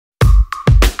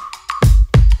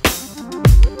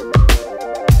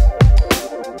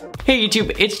Hey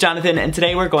YouTube, it's Jonathan, and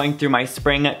today we're going through my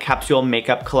spring capsule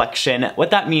makeup collection. What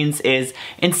that means is,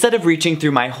 instead of reaching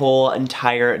through my whole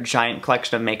entire giant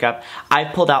collection of makeup,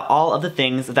 I've pulled out all of the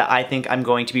things that I think I'm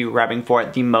going to be repping for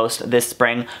the most this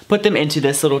spring, put them into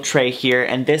this little tray here,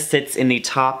 and this sits in the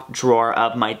top drawer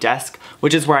of my desk,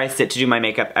 which is where I sit to do my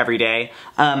makeup every day.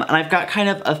 And I've got kind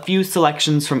of a few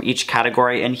selections from each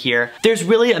category in here. There's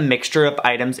really a mixture of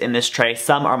items in this tray.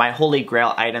 Some are my holy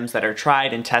grail items that are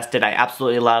tried and tested, I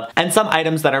absolutely love, and some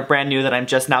items that are brand new that I'm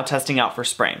just now testing out for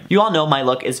spring. You all know my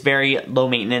look is very low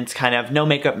maintenance, kind of no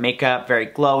makeup, very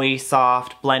glowy,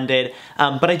 soft, blended,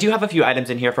 but I do have a few items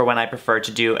in here for when I prefer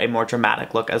to do a more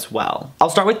dramatic look as well. I'll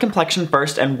start with complexion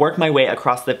first and work my way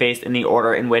across the face in the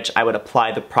order in which I would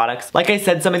apply the products. Like I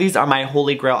said, some of these are my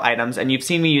holy grail items and you've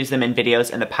seen me use them in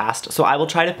videos in the past, so I will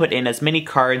try to put in as many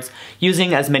cards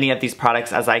using as many of these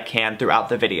products as I can throughout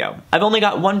the video. I've only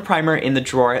got one primer in the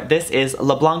drawer. This is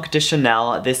Le Blanc de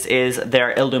Chanel. This is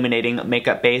their illuminating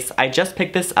makeup base. I just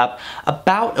picked this up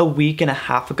about a week and a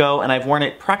half ago and I've worn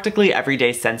it practically every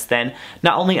day since then.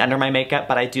 Not only under my makeup,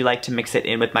 but I do like to mix it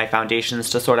in with my foundations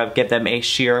to sort of give them a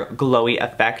sheer glowy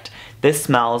effect. This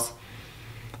smells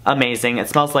amazing. It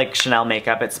smells like Chanel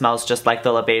makeup. It smells just like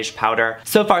the Le Beige powder.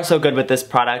 So far so good with this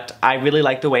product. I really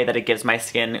like the way that it gives my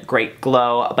skin great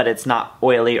glow, but it's not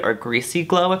oily or greasy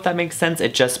glow, if that makes sense.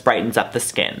 It just brightens up the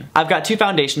skin. I've got two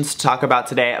foundations to talk about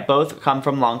today. Both come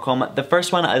from Lancome. The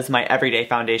first one is my everyday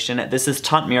foundation. This is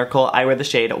Taunt Miracle. I wear the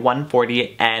shade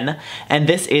 140N, and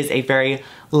this is a very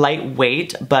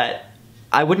lightweight, but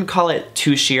I wouldn't call it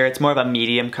too sheer. It's more of a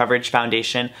medium coverage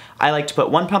foundation. I like to put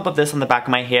one pump of this on the back of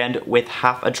my hand with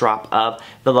half a drop of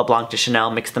the Le Blanc de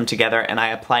Chanel, mix them together, and I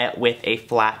apply it with a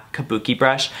flat kabuki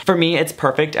brush. For me, it's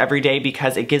perfect every day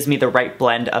because it gives me the right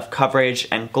blend of coverage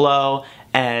and glow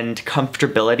and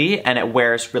comfortability, and it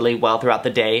wears really well throughout the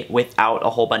day without a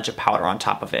whole bunch of powder on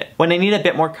top of it. When I need a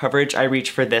bit more coverage, I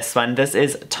reach for this one. This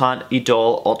is Taunt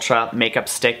Idole Ultra Makeup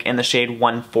Stick in the shade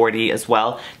 140 as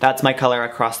well. That's my color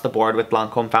across the board with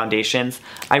Lancome foundations.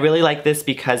 I really like this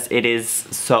because it is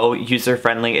so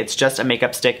user-friendly. It's just a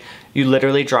makeup stick. You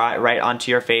literally draw it right onto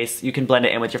your face. You can blend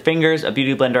it in with your fingers, a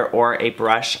beauty blender, or a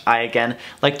brush. I, again,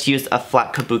 like to use a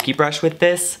flat kabuki brush with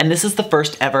this. And this is the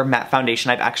first ever matte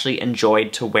foundation I've actually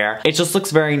enjoyed to wear. It just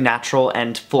looks very natural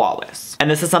and flawless. And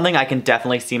this is something I can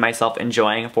definitely see myself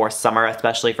enjoying for summer,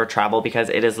 especially for travel, because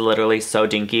it is literally so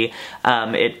dinky.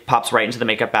 It pops right into the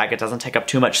makeup bag. It doesn't take up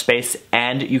too much space,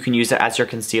 and you can use it as your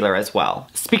concealer as well.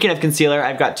 Speaking of concealer,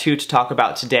 I've got two to talk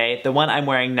about today. The one I'm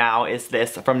wearing now is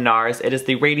this from NARS. It is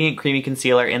the Radiant Creamy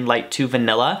Concealer in Light 2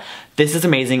 Vanilla. This is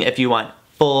amazing if you want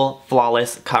full,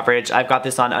 flawless coverage. I've got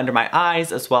this on under my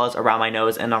eyes as well as around my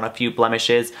nose and on a few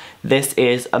blemishes. This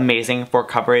is amazing for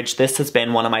coverage. This has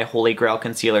been one of my holy grail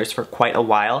concealers for quite a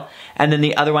while. And then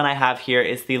the other one I have here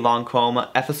is the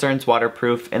Lancome Effaceurs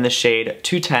Waterproof in the shade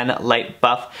 210 Light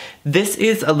Buff. This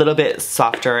is a little bit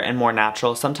softer and more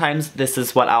natural. Sometimes this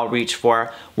is what I'll reach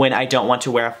for when I don't want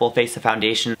to wear a full face of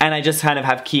foundation and I just kind of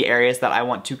have key areas that I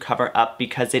want to cover up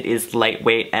because it is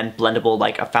lightweight and blendable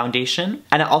like a foundation.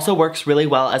 And it also works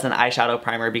really well as an eyeshadow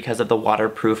primer because of the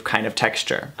waterproof kind of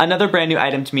texture. Another brand new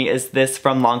item to me is this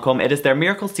from Lancome. It is their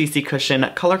Miracle CC Cushion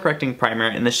Color Correcting Primer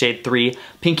in the shade 3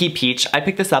 Pinky Peach. I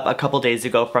picked this up a couple days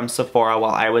ago from Sephora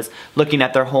while I was looking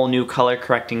at their whole new color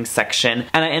correcting section,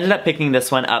 and I ended up picking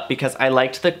this one up because I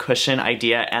liked the cushion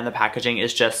idea and the packaging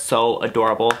is just so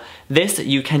adorable. This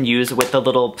you can use with the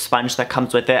little sponge that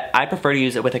comes with it. I prefer to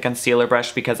use it with a concealer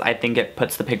brush because I think it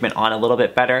puts the pigment on a little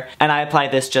bit better, and I apply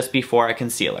this just before a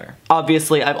concealer. Obviously,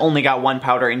 I've only got one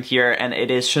powder in here, and it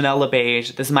is Chanel Le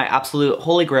Beige. This is my absolute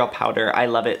holy grail powder. I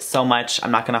love it so much.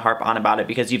 I'm not gonna harp on about it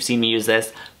because you've seen me use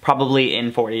this probably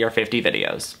in 40 or 50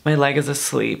 videos. My leg is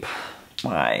asleep.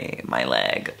 My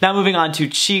leg. Now moving on to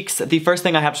cheeks, the first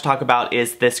thing I have to talk about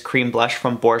is this cream blush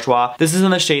from Bourjois. This is in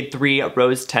the shade 3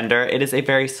 Rose Tender. It is a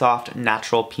very soft,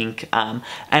 natural pink, and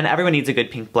everyone needs a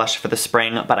good pink blush for the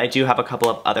spring, but I do have a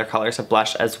couple of other colors of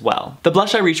blush as well. The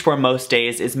blush I reach for most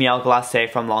days is Miel Glacé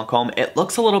from Lancome. It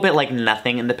looks a little bit like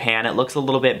nothing in the pan. It looks a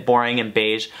little bit boring and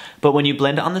beige, but when you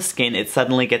blend it on the skin, it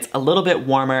suddenly gets a little bit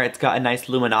warmer. It's got a nice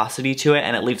luminosity to it,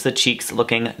 and it leaves the cheeks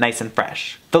looking nice and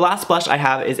fresh. The last blush I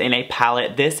have is in a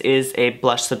palette. This is a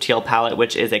Blush Subtil palette,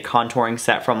 which is a contouring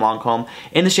set from Lancome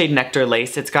in the shade Nectar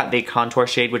Lace. It's got the contour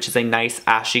shade, which is a nice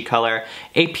ashy color,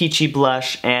 a peachy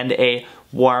blush, and a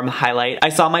warm highlight. I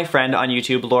saw my friend on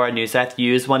YouTube, Laura Newseth,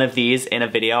 use one of these in a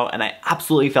video and I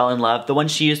absolutely fell in love. The one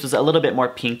she used was a little bit more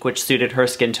pink, which suited her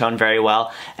skin tone very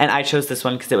well, and I chose this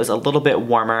one because it was a little bit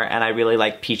warmer and I really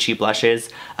like peachy blushes,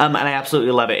 and I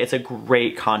absolutely love it. It's a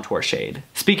great contour shade.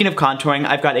 Speaking of contouring,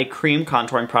 I've got a cream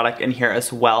contouring product in here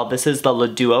as well. This is the Le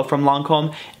Duo from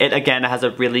Lancome. It again has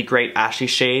a really great ashy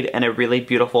shade and a really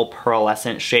beautiful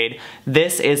pearlescent shade.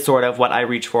 This is sort of what I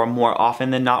reach for more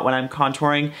often than not when I'm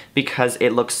contouring because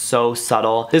it looks so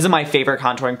subtle. This is my favorite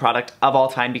contouring product of all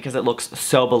time because it looks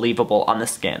so believable on the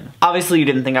skin. Obviously you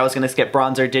didn't think I was gonna skip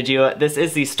bronzer, did you? This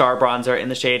is the Star Bronzer in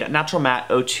the shade Natural Matte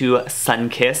 02 Sun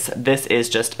Kiss. This is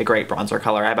just a great bronzer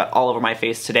color. I have it all over my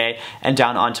face today and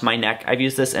down onto my neck. I've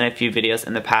used this in a few videos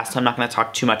in the past, so I'm not gonna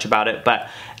talk too much about it, but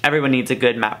everyone needs a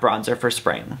good matte bronzer for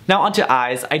spring. Now onto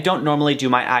eyes. I don't normally do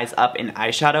my eyes up in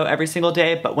eyeshadow every single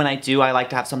day, but when I do, I like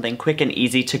to have something quick and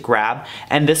easy to grab.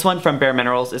 And this one from Bare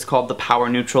Minerals is called the Power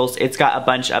Neutrals. It's got a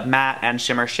bunch of matte and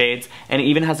shimmer shades, and it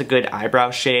even has a good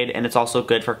eyebrow shade, and it's also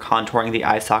good for contouring the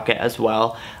eye socket as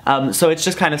well. So it's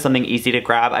just kind of something easy to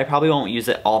grab. I probably won't use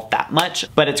it all that much,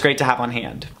 but it's great to have on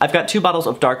hand. I've got 2 bottles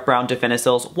of dark brown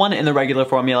Definicils, one in the regular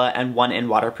formula and one in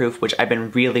waterproof, which I've been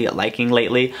really liking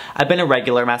lately. I've been a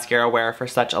regular mascara wearer for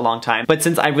such a long time, but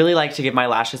since I really like to give my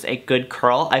lashes a good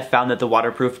curl, I've found that the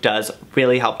waterproof does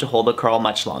really help to hold the curl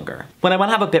much longer. When I want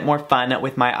to have a bit more fun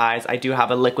with my eyes, I do have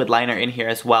a liquid liner in here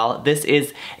as well. This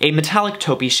is a metallic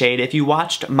taupey shade. If you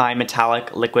watched my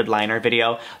metallic liquid liner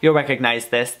video, you'll recognize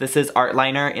this. This is Art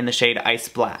Liner in the shade Ice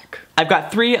Black. I've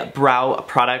got 3 brow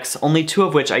products, only 2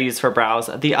 of which I use for brows.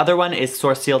 The other one is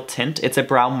Sourcil Tint. It's a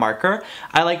brow marker.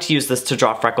 I like to use this to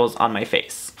draw freckles on my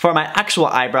face. For my actual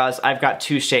eyebrows, I've got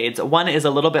 2 shades. One is a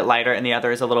little bit lighter and the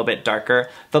other is a little bit darker.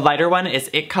 The lighter one is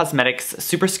IT Cosmetics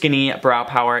Super Skinny Brow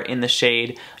Power in the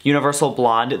shade Universal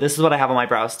Blonde. This is what I have on my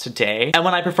brows today. And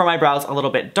when I prefer my brows a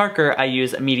little bit darker, I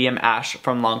use Medium Ash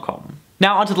from Lancome.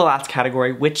 Now onto the last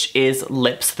category, which is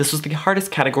lips. This was the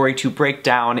hardest category to break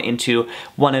down into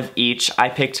one of each. I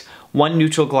picked 1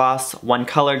 neutral gloss, 1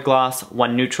 colored gloss,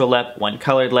 1 neutral lip, 1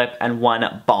 colored lip, and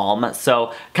 1 balm.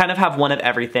 So kind of have one of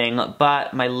everything,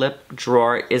 but my lip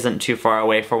drawer isn't too far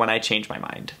away for when I change my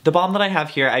mind. The balm that I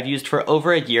have here I've used for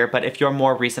over a year, but if you're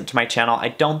more recent to my channel, I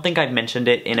don't think I've mentioned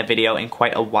it in a video in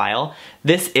quite a while.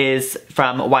 This is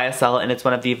from YSL and it's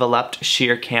one of the Volupte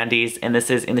Sheer Candies, and this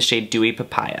is in the shade Dewy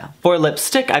Papaya. For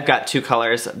lipstick, I've got 2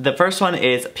 colors. The first one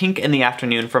is Pink in the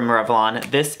Afternoon from Revlon.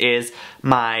 This is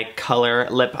my color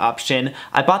lip option.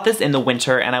 I bought this in the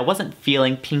winter and I wasn't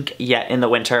feeling pink yet in the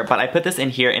winter, but I put this in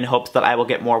here in hopes that I will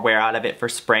get more wear out of it for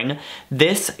spring.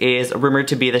 This is rumored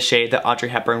to be the shade that Audrey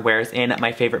Hepburn wears in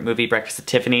my favorite movie, Breakfast at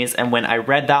Tiffany's, and when I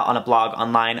read that on a blog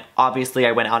online, obviously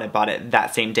I went out and bought it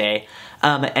that same day.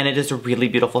 And it is a really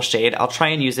beautiful shade. I'll try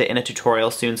and use it in a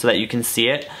tutorial soon so that you can see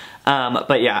it.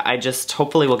 But yeah, I just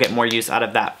hopefully will get more use out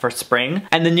of that for spring.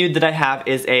 And the nude that I have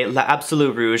is a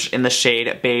L'Absolu Rouge in the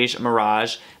shade Beige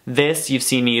Mirage. This you've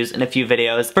seen me use in a few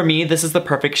videos. For me, this is the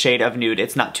perfect shade of nude.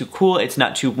 It's not too cool, it's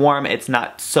not too warm, it's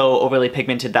not so overly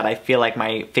pigmented that I feel like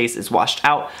my face is washed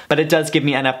out, but it does give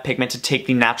me enough pigment to take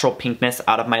the natural pinkness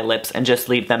out of my lips and just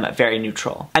leave them very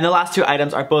neutral. And the last 2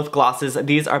 items are both glosses.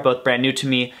 These are both brand new to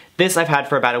me. This I've had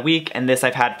for about a week, and this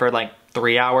I've had for like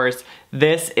 3 hours.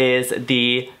 This is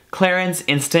the Clarins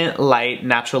Instant Light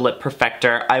Natural Lip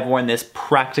Perfector. I've worn this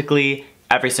practically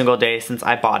every single day since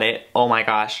I bought it. Oh my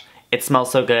gosh. It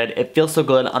smells so good, it feels so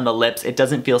good on the lips, it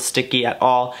doesn't feel sticky at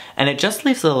all, and it just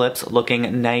leaves the lips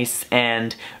looking nice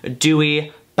and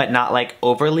dewy, but not like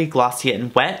overly glossy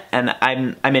and wet, and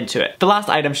I'm into it. The last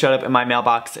item showed up in my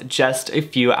mailbox just a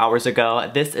few hours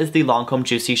ago. This is the Lancome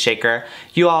Juicy Shaker.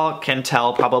 You all can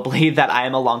tell probably that I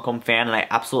am a Lancome fan and I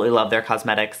absolutely love their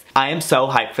cosmetics. I am so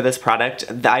hyped for this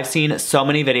product. I've seen so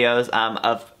many videos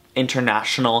of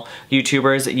international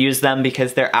YouTubers use them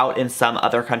because they're out in some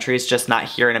other countries, just not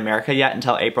here in America yet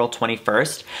until April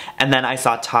 21st. And then I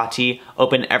saw Tati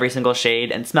open every single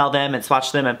shade and smell them and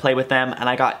swatch them and play with them, and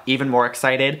I got even more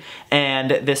excited.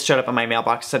 And this showed up in my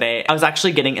mailbox today. I was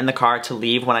actually getting in the car to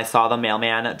leave when I saw the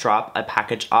mailman drop a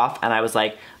package off, and I was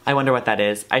like, I wonder what that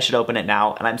is. I should open it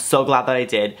now. And I'm so glad that I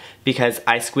did because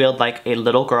I squealed like a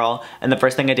little girl, and the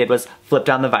first thing I did was flip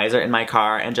down the visor in my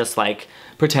car and just like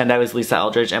pretend I was Lisa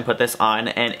Eldridge and put this on,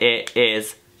 and it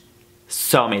is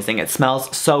so amazing. It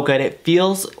smells so good. It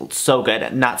feels so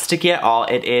good. Not sticky at all.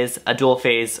 It is a dual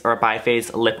phase or a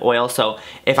biphase lip oil, so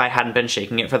if I hadn't been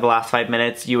shaking it for the last 5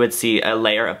 minutes, you would see a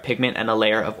layer of pigment and a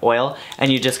layer of oil,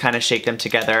 and you just kind of shake them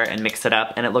together and mix it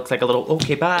up, and it looks like a little,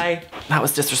 okay, bye. That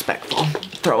was disrespectful.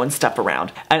 Throwing stuff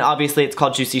around. And obviously it's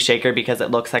called Juicy Shaker because it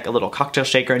looks like a little cocktail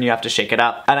shaker and you have to shake it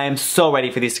up. And I am so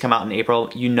ready for these to come out in April.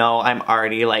 You know, I'm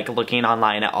already like looking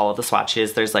online at all of the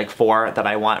swatches. There's like 4 that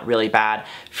I want really bad.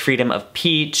 Freedom of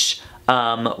Peach,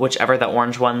 whichever the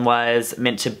orange one was,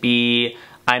 Meant to Be,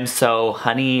 I'm So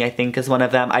Honey, I think is one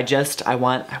of them. I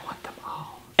want them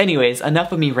all. Anyways,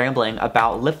 enough of me rambling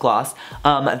about lip gloss.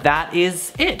 That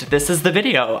is it. This is the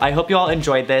video. I hope you all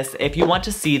enjoyed this. If you want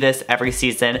to see this every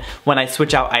season when I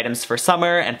switch out items for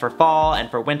summer and for fall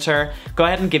and for winter, go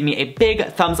ahead and give me a big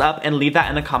thumbs up and leave that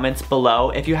in the comments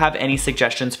below. If you have any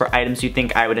suggestions for items you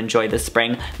think I would enjoy this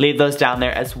spring, leave those down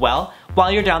there as well. While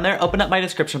you're down there, open up my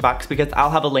description box because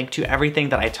I'll have a link to everything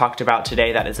that I talked about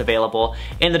today that is available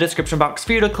in the description box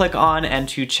for you to click on and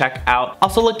to check out.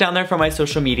 Also look down there for my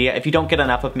social media. If you don't get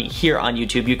enough of me here on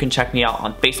YouTube, you can check me out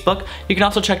on Facebook. You can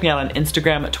also check me out on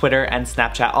Instagram, Twitter, and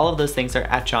Snapchat. All of those things are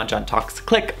at JonJonTalks.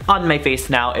 Click on my face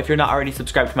now if you're not already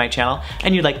subscribed to my channel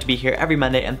and you'd like to be here every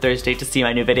Monday and Thursday to see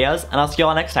my new videos, and I'll see you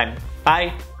all next time.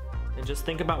 Bye! And just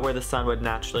think about where the sun would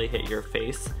naturally hit your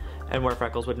face and where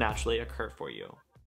freckles would naturally occur for you.